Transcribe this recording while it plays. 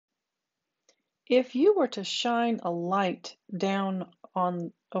If you were to shine a light down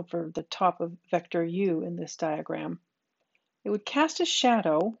on over the top of vector u in this diagram, it would cast a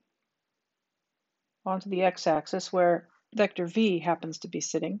shadow onto the x-axis where vector v happens to be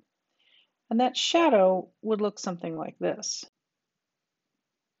sitting, and that shadow would look something like this.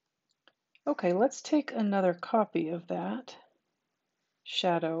 Okay, let's take another copy of that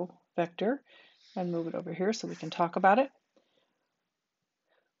shadow vector and move it over here so we can talk about it.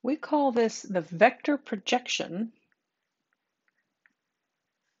 We call this the vector projection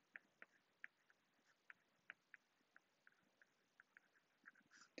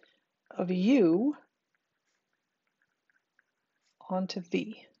of u onto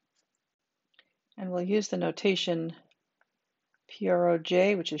v. And we'll use the notation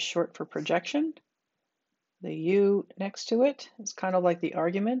PROJ, which is short for projection. The u next to it is kind of like the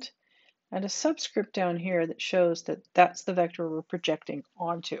argument, and a subscript down here that shows that that's the vector we're projecting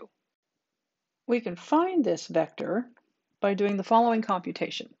onto. We can find this vector by doing the following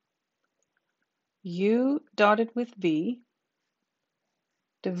computation. U dotted with v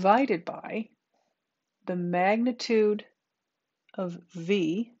divided by the magnitude of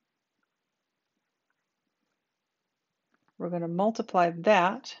v. We're going to multiply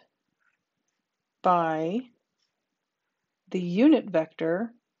that by the unit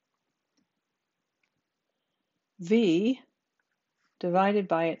vector v divided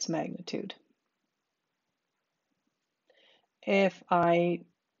by its magnitude. If I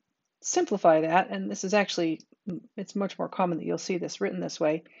simplify that, and this is actually, it's much more common that you'll see this written this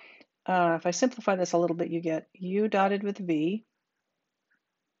way. If I simplify this a little bit, you get u dotted with v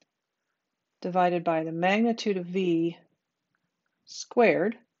divided by the magnitude of v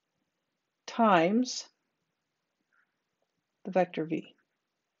squared times the vector v.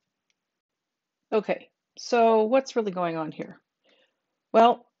 Okay, so what's really going on here?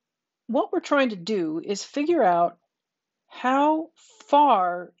 Well, what we're trying to do is figure out how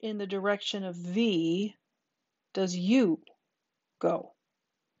far in the direction of v does u go.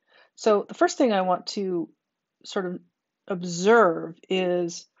 So the first thing I want to sort of observe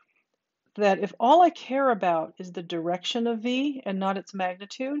is that if all I care about is the direction of v and not its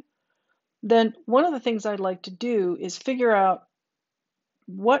magnitude, then one of the things I'd like to do is figure out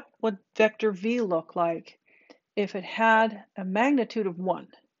what would vector v look like if it had a magnitude of 1.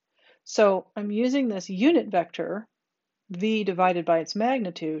 So I'm using this unit vector, v divided by its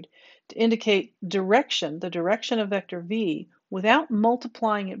magnitude, to indicate direction, the direction of vector v, without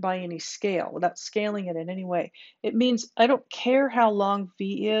multiplying it by any scale, without scaling it in any way. It means I don't care how long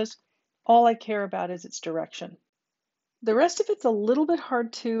v is, all I care about is its direction. The rest of it's a little bit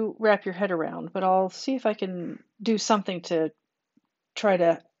hard to wrap your head around, but I'll see if I can do something to try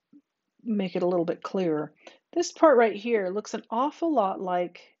to make it a little bit clearer. This part right here looks an awful lot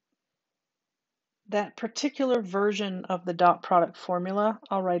like that particular version of the dot product formula.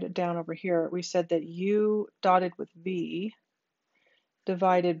 I'll write it down over here. We said that u dotted with v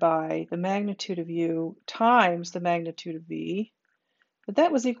divided by the magnitude of u times the magnitude of v, but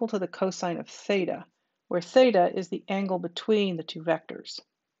that was equal to the cosine of theta, where theta is the angle between the two vectors.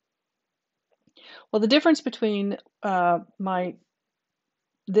 Well, the difference between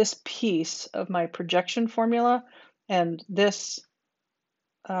this piece of my projection formula and this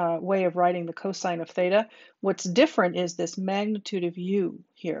way of writing the cosine of theta, what's different is this magnitude of u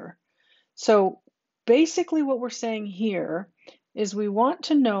here. So basically what we're saying here is we want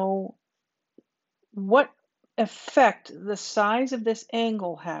to know what effect the size of this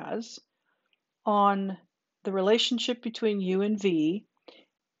angle has on the relationship between u and v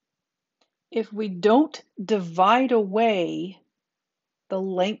if we don't divide away the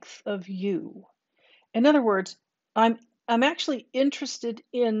length of u. In other words, I'm actually interested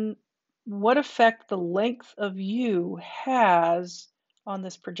in what effect the length of u has on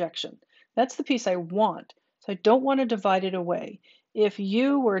this projection. That's the piece I want. So I don't want to divide it away. If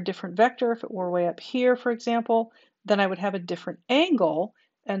u were a different vector, if it were way up here, for example, then I would have a different angle.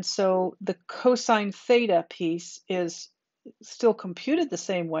 And so the cosine theta piece is still computed the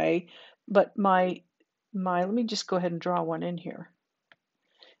same way, but let me just go ahead and draw one in here.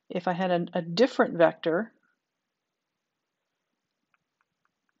 If I had a different vector,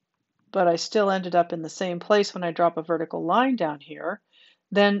 but I still ended up in the same place when I drop a vertical line down here,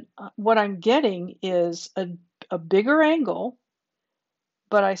 then what I'm getting is a bigger angle,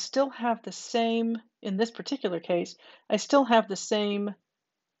 but I still have the same, in this particular case, I still have the same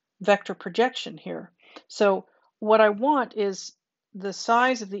vector projection here. So what I want is the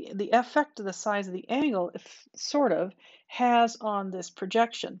size of the effect of the size of the angle, if sort of, has on this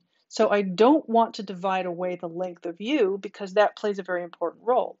projection. So I don't want to divide away the length of u because that plays a very important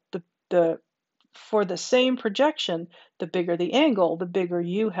role. The for the same projection, the bigger the angle, the bigger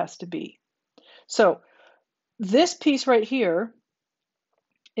u has to be. So this piece right here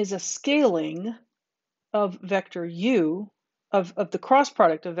is a scaling of vector u, of the cross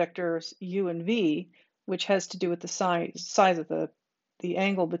product of vectors u and v, which has to do with the size of the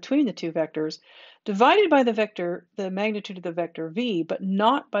angle between the two vectors, divided by the magnitude of the vector v, but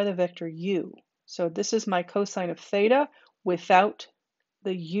not by the vector u. So this is my cosine of theta without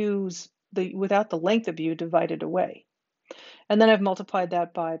without the length of u divided away. And then I've multiplied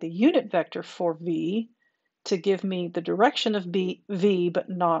that by the unit vector for v to give me the direction of v, but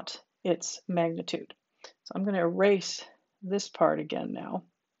not its magnitude. So I'm going to erase this part again now.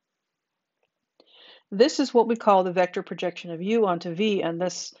 This is what we call the vector projection of u onto v, and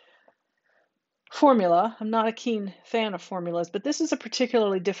this formula, I'm not a keen fan of formulas, but this is a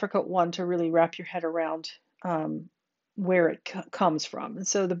particularly difficult one to really wrap your head around where it comes from. And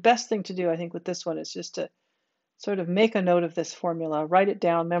so the best thing to do, I think, with this one is just to sort of make a note of this formula, write it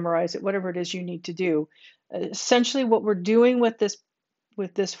down, memorize it, whatever it is you need to do. Essentially, what we're doing with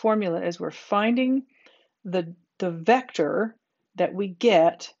this formula is we're finding the vector that we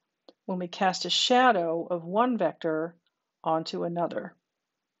get when we cast a shadow of one vector onto another.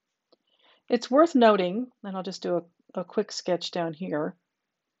 It's worth noting, and I'll just do a quick sketch down here,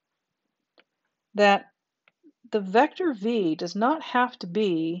 that the vector v does not have to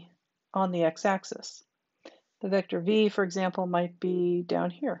be on the x-axis. The vector v, for example, might be down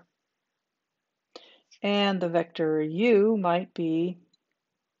here. And the vector u might be,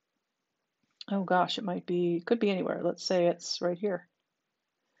 oh gosh, could be anywhere. Let's say it's right here.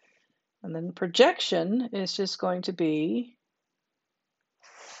 And then projection is just going to be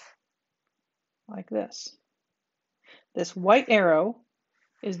like this. This white arrow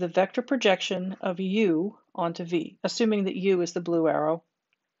is the vector projection of u onto v, assuming that u is the blue arrow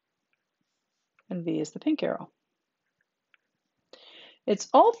and v is the pink arrow. It's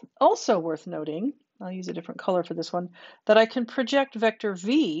also worth noting, I'll use a different color for this one, that I can project vector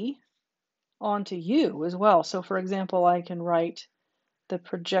v onto u as well. So for example, I can write the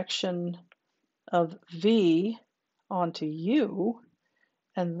projection of v onto u,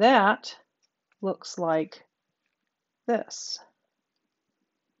 and that looks like this.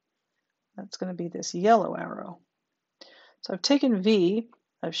 That's going to be this yellow arrow. So I've taken v,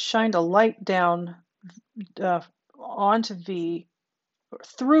 I've shined a light down onto v, or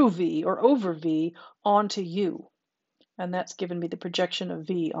through v, or over v, onto u. And that's given me the projection of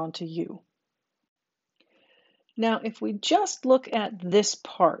v onto u. Now, if we just look at this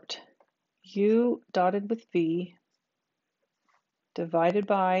part, u dotted with v divided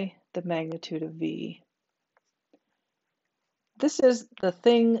by the magnitude of v. This is the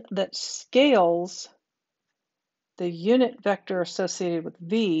thing that scales the unit vector associated with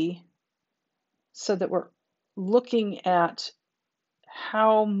v so that we're looking at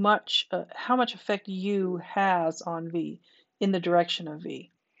how much effect u has on v in the direction of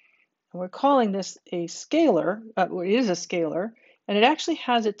v. And we're calling this a scalar, it is a scalar, and it actually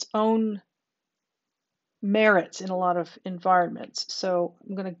has its own merits in a lot of environments. So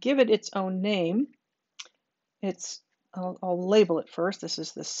I'm going to give it its own name. I'll label it first. This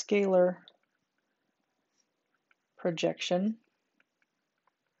is the scalar projection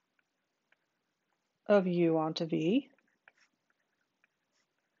of u onto v.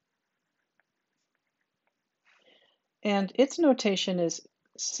 And its notation is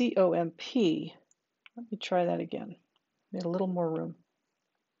COMP. Let me try that again. Need a little more room.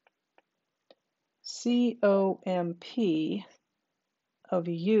 COMP of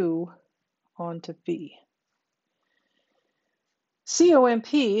u onto v.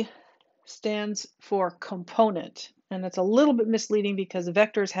 COMP stands for component, and it's a little bit misleading because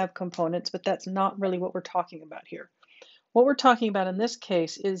vectors have components, but that's not really what we're talking about here. What we're talking about in this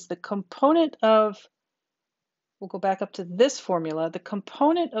case is the component of, we'll go back up to this formula, the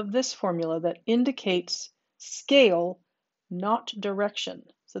component of this formula that indicates scale, not direction.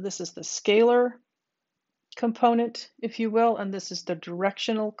 So this is the scalar component, if you will, and this is the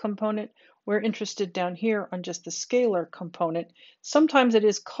directional component. We're interested down here on just the scalar component. Sometimes it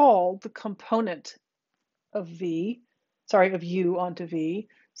is called the component of of u onto v.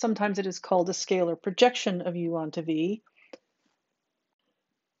 Sometimes it is called a scalar projection of u onto v.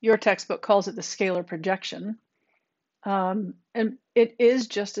 Your textbook calls it the scalar projection. And it is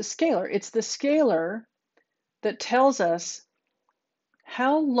just a scalar. It's the scalar that tells us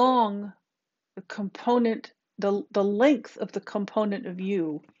how long the component, the length of the component of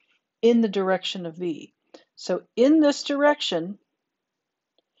u in the direction of v. So in this direction,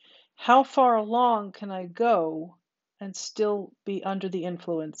 how far along can I go and still be under the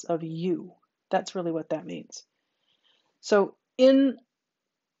influence of u? That's really what that means. So in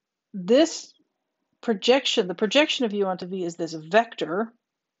this projection, the projection of u onto v is this vector.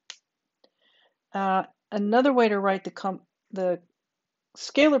 Another way to write the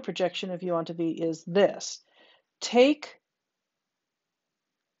scalar projection of u onto v is this. Take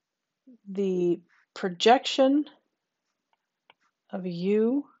the projection of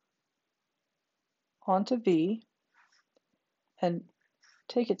u onto v and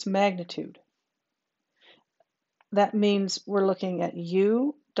take its magnitude. That means we're looking at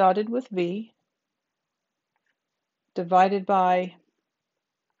u dotted with v divided by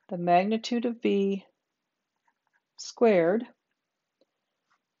the magnitude of v squared,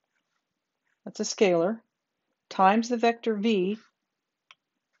 that's a scalar, times the vector v.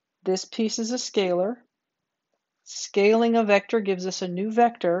 This piece is a scalar. Scaling a vector gives us a new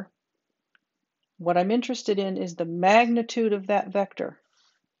vector. What I'm interested in is the magnitude of that vector.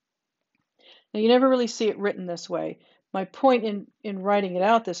 Now, you never really see it written this way. My point in writing it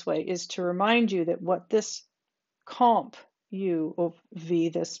out this way is to remind you that what this comp u of v,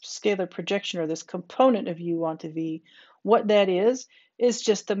 this scalar projection or this component of u onto v, what that is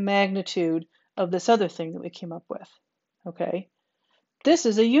just the magnitude of this other thing that we came up with. Okay? This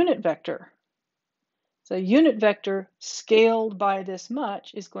is a unit vector. So a unit vector scaled by this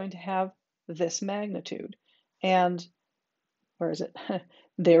much is going to have this magnitude. And where is it?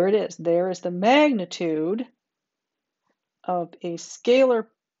 There it is. There is the magnitude of a scalar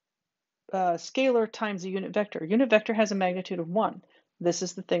times a unit vector. A unit vector has a magnitude of 1. This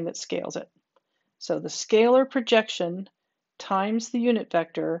is the thing that scales it. So the scalar projection times the unit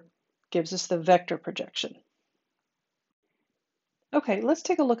vector gives us the vector projection. Okay, let's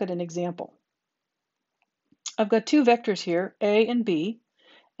take a look at an example. I've got two vectors here, A and B,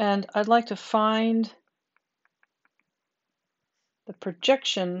 and I'd like to find the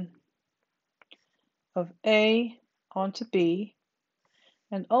projection of A onto B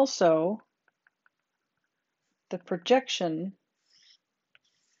and also the projection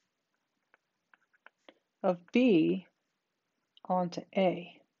of B onto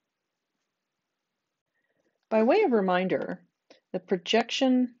A. By way of reminder, the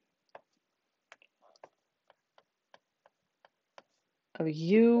projection of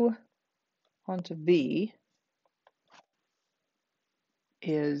U onto V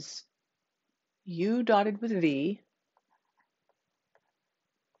is U dotted with V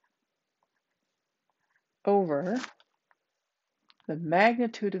over the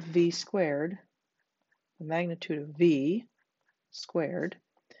magnitude of V squared, the magnitude of V squared,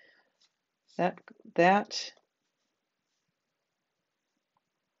 that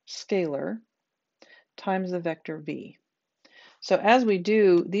scalar times the vector V. So as we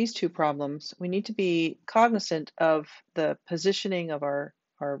do these two problems, we need to be cognizant of the positioning of our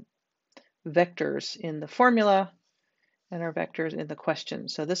vectors in the formula and our vectors in the question.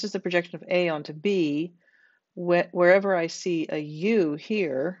 So this is the projection of A onto B. Wherever I see a U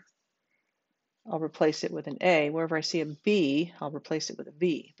here, I'll replace it with an A. Wherever I see a B, I'll replace it with a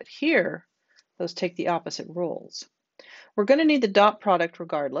V. But here, those take the opposite roles. We're going to need the dot product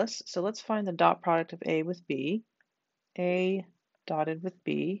regardless. So let's find the dot product of A with B. A dotted with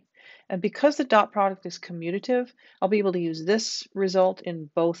B. And because the dot product is commutative, I'll be able to use this result in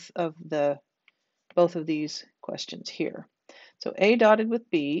both of these questions here. So A dotted with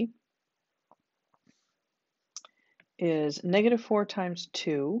B is -4 times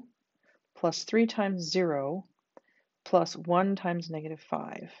 2 plus 3 times 0 plus 1 times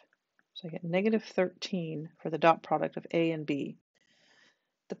 -5. So I get -13 for the dot product of A and B.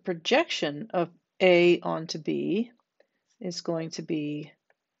 The projection of A onto B is going to be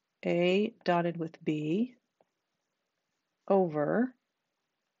A dotted with B over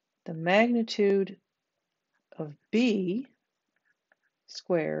the magnitude of B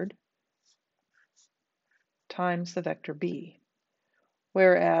squared times the vector B.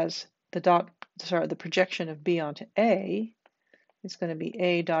 Whereas the projection of B onto A is going to be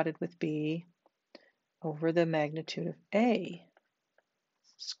A dotted with B over the magnitude of A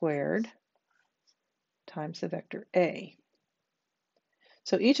squared times the vector A.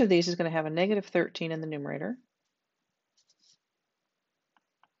 So each of these is going to have a -13 in the numerator.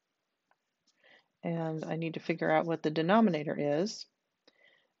 And I need to figure out what the denominator is.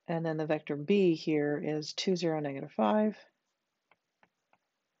 And then the vector B here is 2, 0, -5.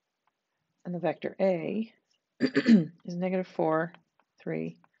 And the vector A is -4,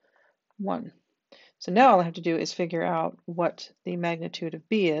 3, 1. So now all I have to do is figure out what the magnitude of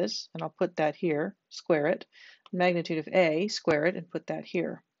B is, and I'll put that here, square it. Magnitude of A, square it, and put that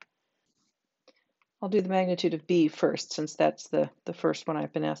here. I'll do the magnitude of B first, since that's the first one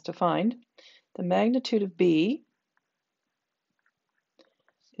I've been asked to find. The magnitude of b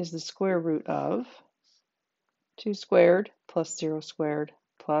is the square root of 2 squared plus 0 squared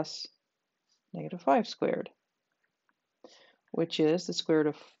plus negative 5 squared, which is the square root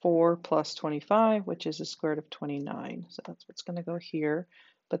of 4 plus 25, which is the square root of 29. So that's what's going to go here.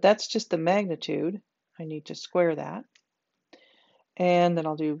 But that's just the magnitude. I need to square that. And then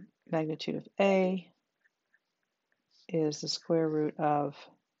I'll do magnitude of a is the square root of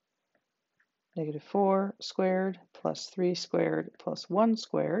negative 4 squared plus 3 squared plus 1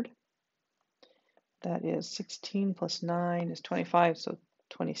 squared. That is 16 plus 9 is 25, so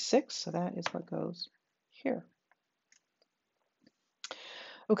 26. So that is what goes here.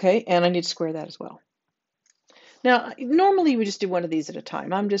 Okay, and I need to square that as well. Now, normally we just do one of these at a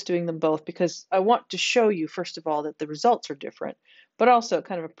time. I'm just doing them both because I want to show you, first of all, that the results are different, but also it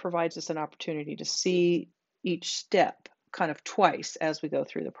kind of provides us an opportunity to see each step kind of twice as we go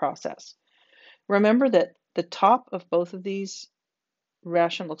through the process. Remember that the top of both of these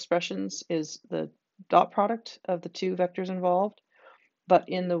rational expressions is the dot product of the two vectors involved, but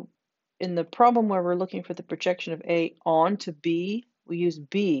in the problem where we're looking for the projection of A onto B, we use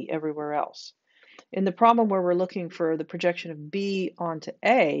B everywhere else. In the problem where we're looking for the projection of B onto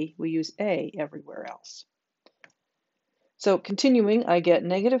A, we use A everywhere else. So continuing, I get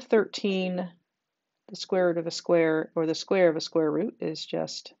negative 13, the square root of a square, or the square of a square root is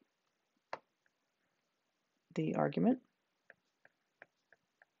just the argument.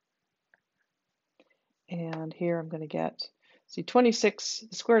 And here I'm going to get, see 26,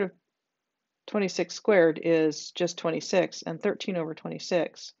 the square root of 26 squared is just 26, and 13 over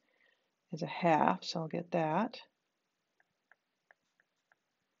 26 is a half, so I'll get that.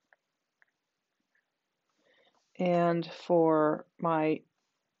 And for my,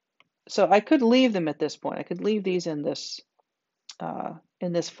 so I could leave them at this point. I could leave these in this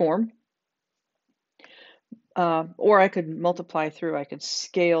form, or I could multiply through. I could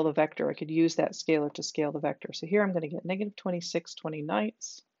scale the vector. I could use that scalar to scale the vector. So here I'm going to get negative 26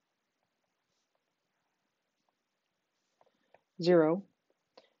 29ths, 0,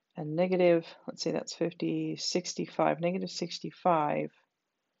 and negative, let's say that's 50, 65, negative 65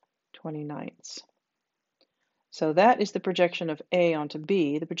 29ths. So that is the projection of A onto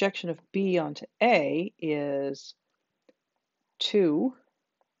B. The projection of B onto A is 2,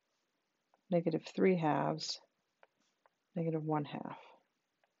 negative 3 halves, negative 1 half.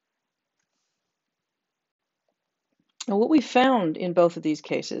 Now what we found in both of these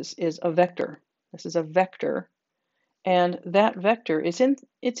cases is a vector. This is a vector, and that vector is in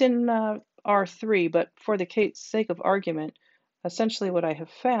R3, but for the sake of argument, essentially what I have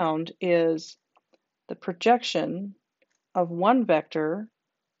found is the projection of one vector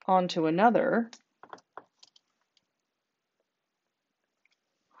onto another,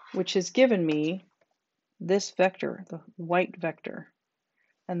 which has given me this vector, the white vector.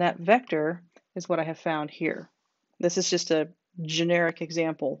 And that vector is what I have found here. This is just a generic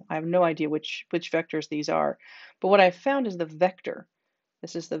example. I have no idea which vectors these are. But what I've found is the vector.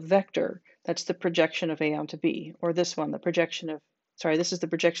 This is the vector. That's the projection of A onto B. Or this one, the projection of, sorry, this is the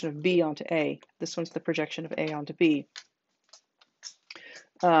projection of B onto A. This one's the projection of A onto B.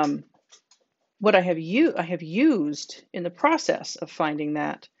 What I have used in the process of finding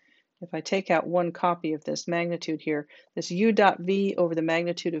that, if I take out one copy of this magnitude here, this U dot V over the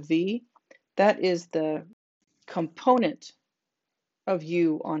magnitude of V, that is the component of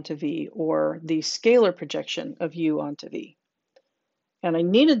U onto V, or the scalar projection of U onto V. And I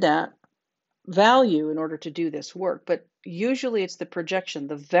needed that value in order to do this work, but usually it's the projection,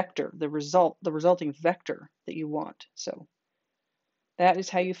 the vector, the resulting vector that you want. So that is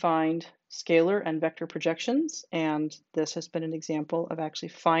how you find scalar and vector projections, and this has been an example of actually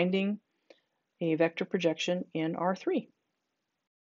finding a vector projection in R3.